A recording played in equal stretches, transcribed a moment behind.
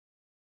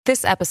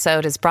This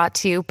episode is brought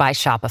to you by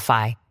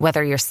Shopify.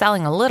 Whether you're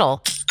selling a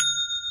little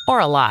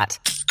or a lot,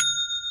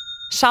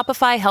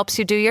 Shopify helps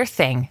you do your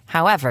thing,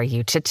 however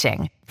you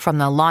cha-ching. From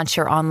the launch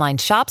your online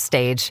shop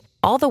stage,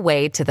 all the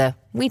way to the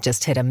we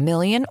just hit 1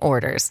 million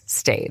orders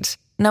stage.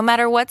 No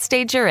matter what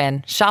stage you're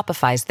in,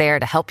 Shopify's there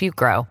to help you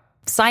grow.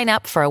 Sign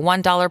up for a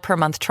 $1 per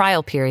month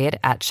trial period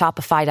at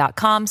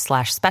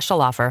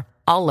shopify.com/special offer,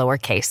 all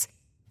lowercase.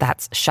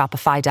 That's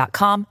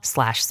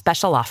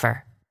shopify.com/special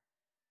offer.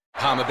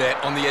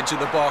 Palmerbet on the edge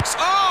of the box.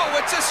 Oh,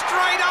 it's a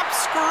straight-up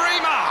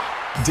screamer!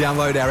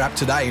 Download our app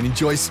today and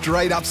enjoy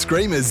straight-up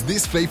screamers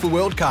this FIFA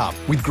World Cup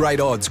with great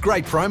odds,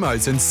 great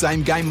promos and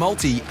same-game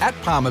multi at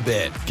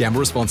Palmerbet. Gamble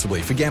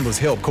responsibly. For Gamblers'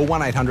 Help, call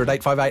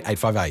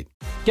 1-800-858-858.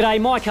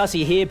 G'day, Mike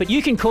Hussey here, but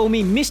you can call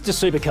me Mr.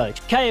 Supercoach.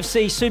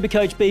 KFC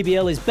Supercoach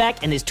BBL is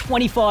back and there's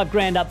 25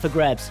 grand up for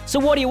grabs. So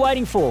what are you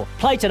waiting for?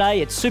 Play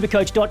today at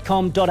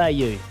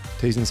supercoach.com.au.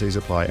 T's and C's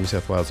apply. New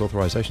South Wales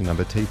authorisation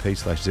number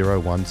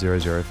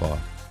TP/01005.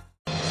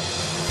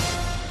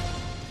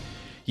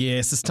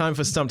 Yes, it's time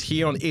for Stumped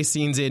here on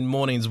SENZ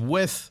Mornings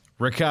with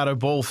Ricardo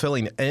Ball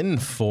filling in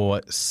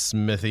for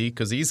Smithy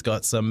because he's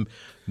got some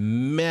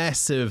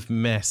massive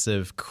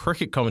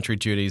cricket commentary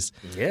duties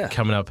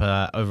coming up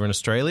over in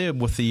Australia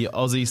with the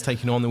Aussies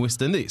taking on the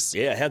West Indies.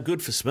 Yeah, how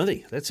good for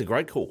Smithy. That's a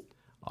great call.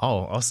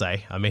 Oh, I'll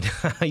say. I mean,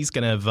 he's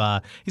going to have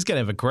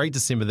a great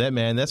December, that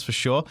man. That's for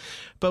sure.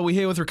 But we're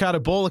here with Ricardo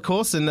Ball, of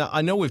course, and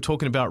I know we've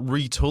talking about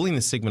retooling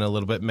the segment a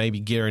little bit, maybe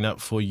gearing up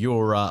for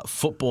your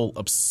football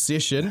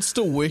obsession.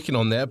 Still working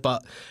on that,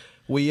 but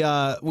we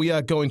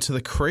are going to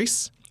the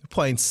crease,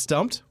 playing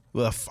Stumped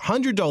with a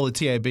 $100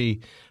 TAB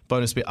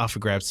bonus bet up for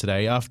grabs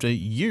today after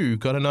you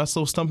got a nice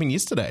little stumping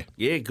yesterday.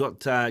 Yeah,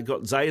 got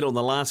Zaid on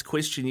the last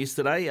question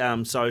yesterday,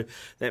 so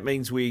that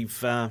means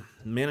we've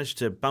managed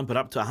to bump it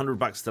up to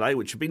 $100 today,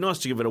 which would be nice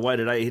to give it away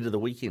today ahead of the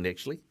weekend,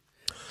 actually.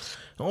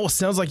 Oh,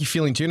 sounds like you're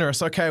feeling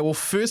generous. Okay, well,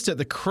 first at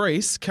the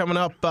crease, coming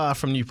up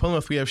from New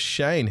Plymouth, we have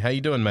Shane. How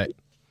you doing, mate?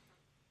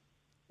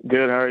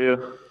 Good, how are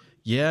you?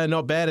 Yeah,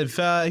 not bad.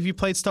 Have you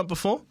played Stump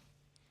before?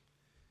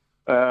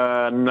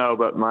 No,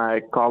 but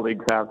my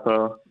colleagues have,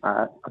 so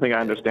I think I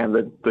understand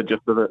the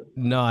gist of it.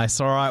 Nice.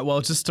 All right.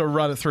 Well, just to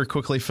run it through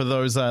quickly for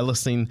those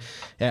listening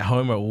at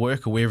home or at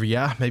work or wherever you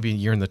are, maybe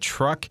you're in the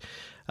truck.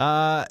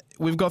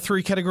 We've got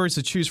 3 categories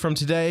to choose from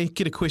today.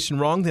 Get a question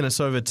wrong, then it's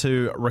over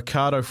to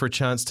Ricardo for a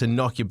chance to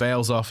knock your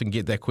bails off and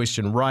get that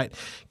question right.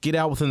 Get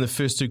out within the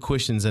first 2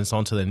 questions, and it's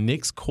on to the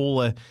next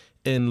caller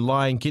in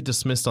line. Get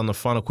dismissed on the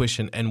final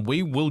question, and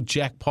we will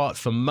jackpot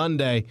for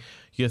Monday.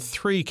 Your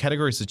 3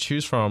 categories to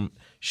choose from,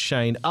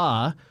 Shane,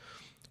 are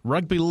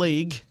rugby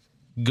league,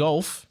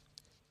 golf,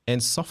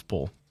 and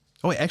softball.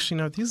 Oh, wait, actually,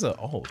 no, these are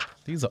old.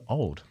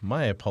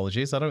 My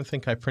apologies. I don't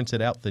think I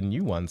printed out the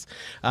new ones.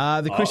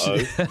 The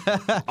question.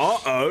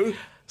 Uh-oh.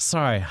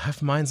 Sorry, I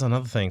have minds on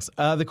other things.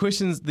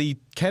 The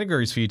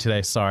categories for you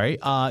today,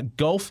 are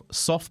golf,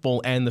 softball,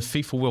 and the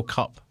FIFA World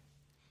Cup.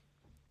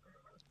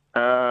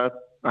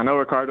 I know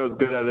Ricardo's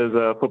good at his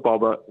football,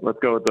 but let's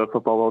go with the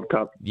Football World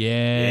Cup.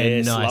 Yeah,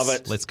 yes, nice. Love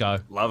it. Let's go.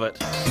 Love it.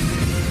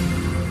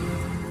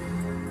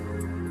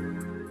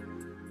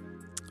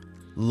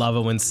 Love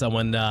it when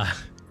someone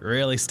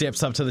really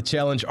steps up to the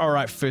challenge. All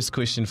right, first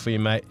question for you,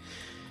 mate.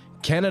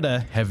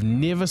 Canada have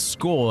never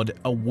scored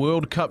a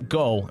World Cup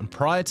goal, and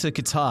prior to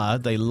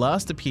Qatar, they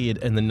last appeared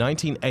in the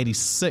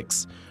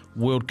 1986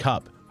 World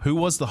Cup. Who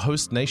was the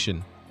host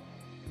nation?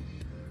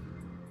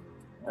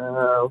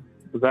 Was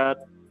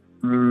that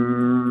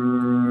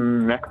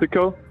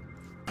Mexico?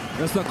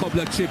 Just a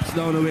couple of chips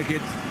down the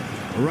wicket,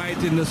 right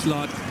in the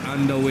slot,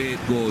 and away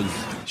it goes.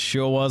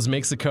 Sure was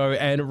Mexico.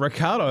 And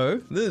Ricardo,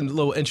 this is a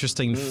little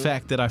interesting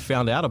fact that I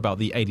found out about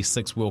the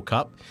 86 World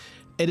Cup.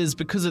 It is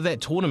because of that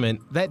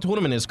tournament. That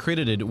tournament is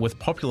credited with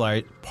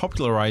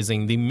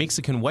popularizing the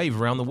Mexican wave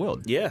around the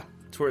world. Yeah,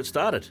 that's where it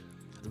started.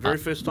 The very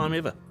first time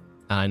ever.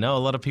 I know a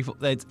lot of people,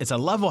 it's a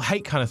love or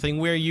hate kind of thing.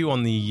 Where are you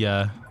on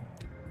the...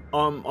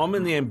 I'm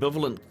in the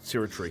ambivalent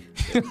territory.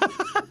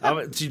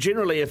 So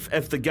generally,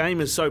 if the game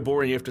is so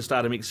boring you have to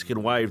start a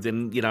Mexican wave,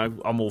 then,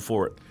 I'm all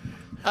for it.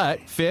 All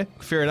right,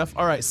 fair enough.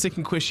 All right,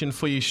 second question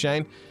for you,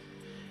 Shane.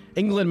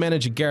 England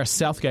manager Gareth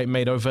Southgate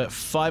made over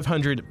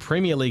 500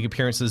 Premier League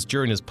appearances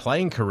during his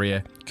playing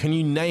career. Can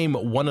you name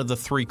one of the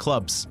 3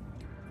 clubs?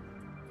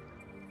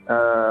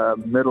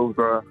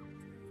 Middlesbrough.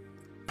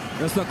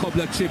 Just a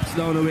couple of chips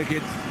down the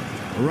wicket,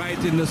 right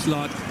in the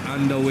slot,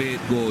 and away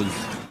it goes.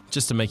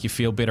 Just to make you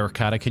feel better,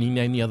 Ricardo, can you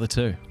name the other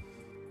 2?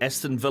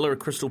 Aston Villa or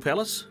Crystal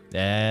Palace?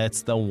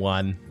 That's the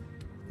one.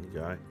 There you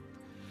go.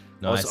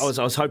 Nice.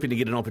 I was hoping to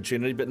get an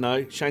opportunity, but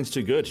no, Shane's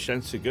too good.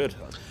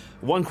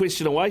 One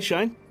question away,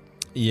 Shane.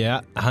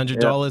 Yeah,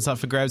 $100 up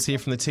for grabs here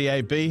from the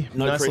TAB.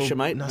 No pressure,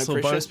 mate. Nice No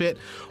little bonus pressure.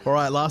 bet. All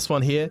right, last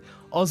one here.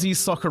 Aussie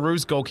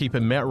Socceroos goalkeeper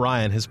Matt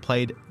Ryan has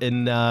played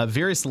in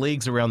various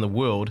leagues around the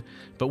world,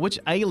 but which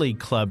A-League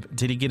club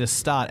did he get a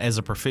start as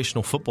a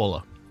professional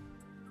footballer?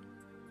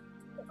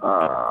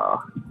 I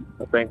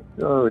think,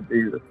 oh,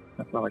 Jesus,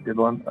 that's not a good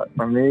one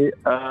for me.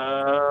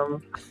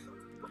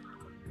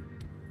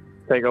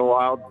 Take a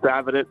wild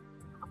stab at it.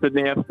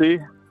 Sydney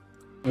FC.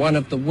 One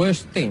of the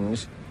worst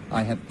things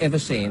I have ever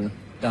seen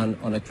done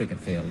on a cricket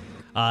field.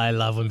 I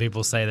love when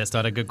people say that's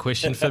not a good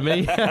question for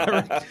me.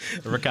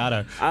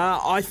 Ricardo.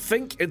 I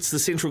think it's the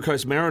Central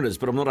Coast Mariners,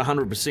 but I'm not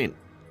 100%.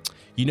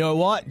 You know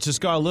what? Just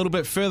go a little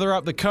bit further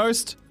up the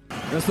coast.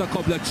 Just a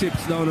couple of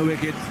chips down the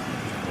wicket,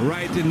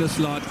 right in the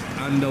slot,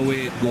 and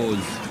away it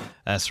goes.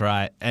 That's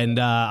right. And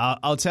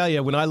I'll tell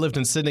you, when I lived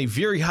in Sydney,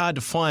 very hard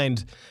to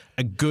find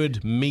a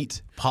good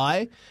meat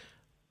pie.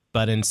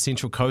 But in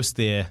Central Coast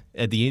there,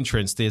 at the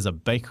entrance, there's a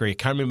bakery. I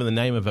can't remember the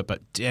name of it, but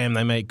damn,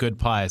 they make good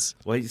pies.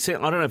 Well, I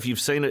don't know if you've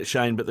seen it,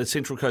 Shane, but the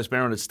Central Coast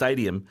Mariners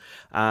Stadium,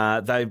 they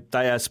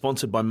are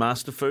sponsored by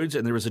Master Foods,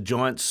 and there is a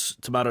giant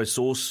tomato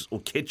sauce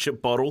or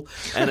ketchup bottle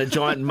and a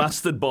giant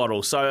mustard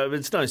bottle. So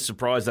it's no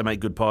surprise they make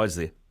good pies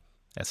there.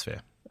 That's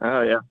fair.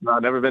 Oh, yeah. No,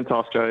 I've never been to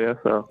Australia,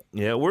 so...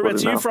 Yeah,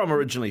 whereabouts are you from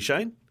originally,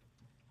 Shane?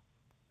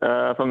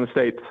 From the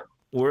States.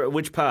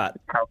 Which part?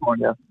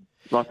 California.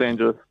 Los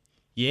Angeles.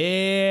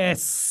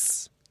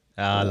 Yes!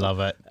 I love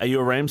it. Are you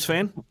a Rams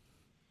fan?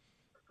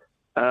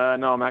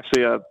 No, I'm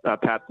actually a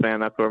Pats fan.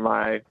 That's where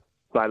my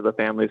side of the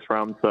family's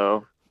from.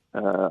 So,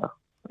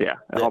 yeah,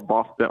 all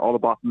the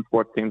Boston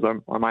sports teams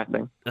are my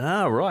thing.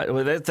 Ah, right.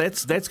 Well,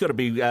 that's got to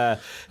be. I'm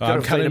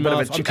cutting them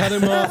off.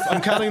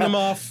 I'm cutting them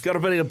off. Got to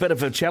be a bit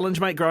of a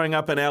challenge, mate. Growing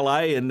up in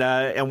LA and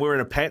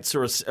wearing a Pats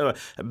or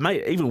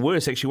mate, even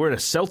worse, actually wearing a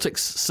Celtics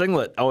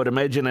singlet. I would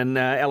imagine in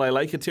LA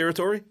Laker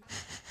territory.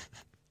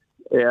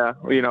 Yeah,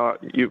 you know,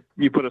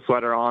 you put a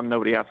sweater on,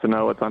 nobody has to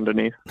know what's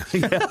underneath.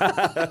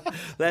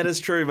 That is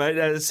true,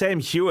 mate. Sam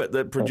Hewitt,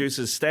 that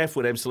produces staff,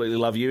 would absolutely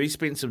love you. He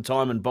spent some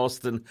time in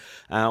Boston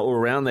or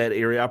around that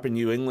area up in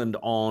New England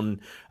on,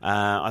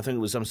 I think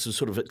it was some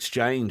sort of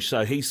exchange.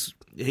 So he's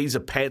a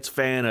Pats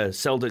fan, a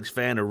Celtics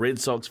fan, a Red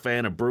Sox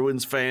fan, a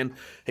Bruins fan.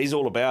 He's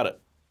all about it.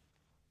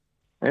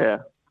 Yeah.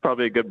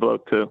 Probably a good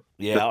bloke too.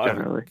 Yeah,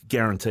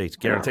 guaranteed.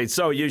 Yeah.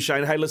 So are you,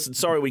 Shane. Hey, listen,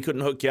 sorry we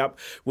couldn't hook you up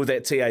with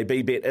that TAB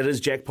bet. It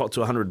is jackpot to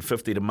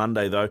 150 to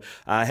Monday, though.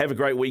 Have a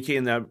great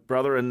weekend,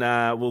 brother, and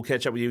we'll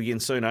catch up with you again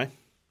soon, eh?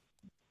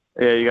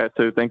 Yeah, you guys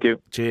too. Thank you.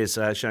 Cheers,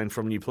 Shane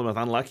from New Plymouth.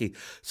 Unlucky.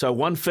 So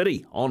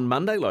 150 on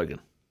Monday,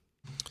 Logan.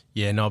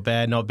 Yeah, not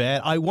bad.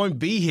 I won't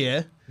be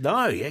here.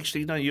 No,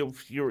 actually, no.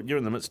 You're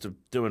in the midst of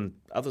doing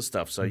other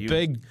stuff. So you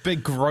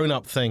big grown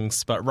up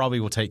things, but Robbie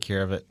will take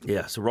care of it.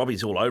 Yeah, so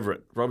Robbie's all over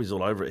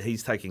it.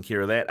 He's taking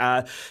care of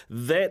that.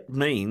 That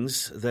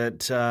means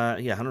that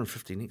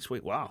 150 next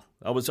week. Wow,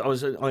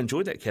 I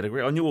enjoyed that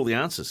category. I knew all the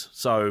answers.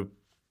 So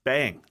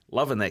bang,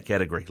 loving that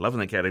category.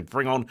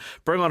 Bring on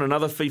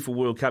another FIFA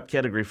World Cup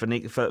category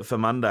for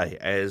Monday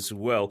as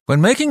well.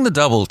 When making the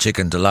double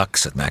chicken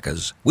deluxe at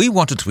Macca's, we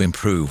wanted to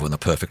improve on the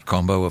perfect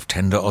combo of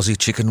tender Aussie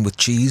chicken with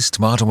cheese,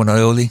 tomato and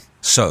aioli.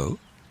 So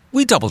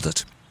we doubled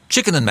it.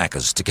 Chicken and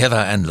Macca's together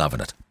and loving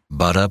it.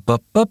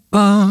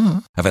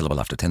 Ba-da-ba-ba-ba. Available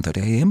after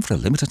 10:30 a.m. for a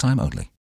limited time only.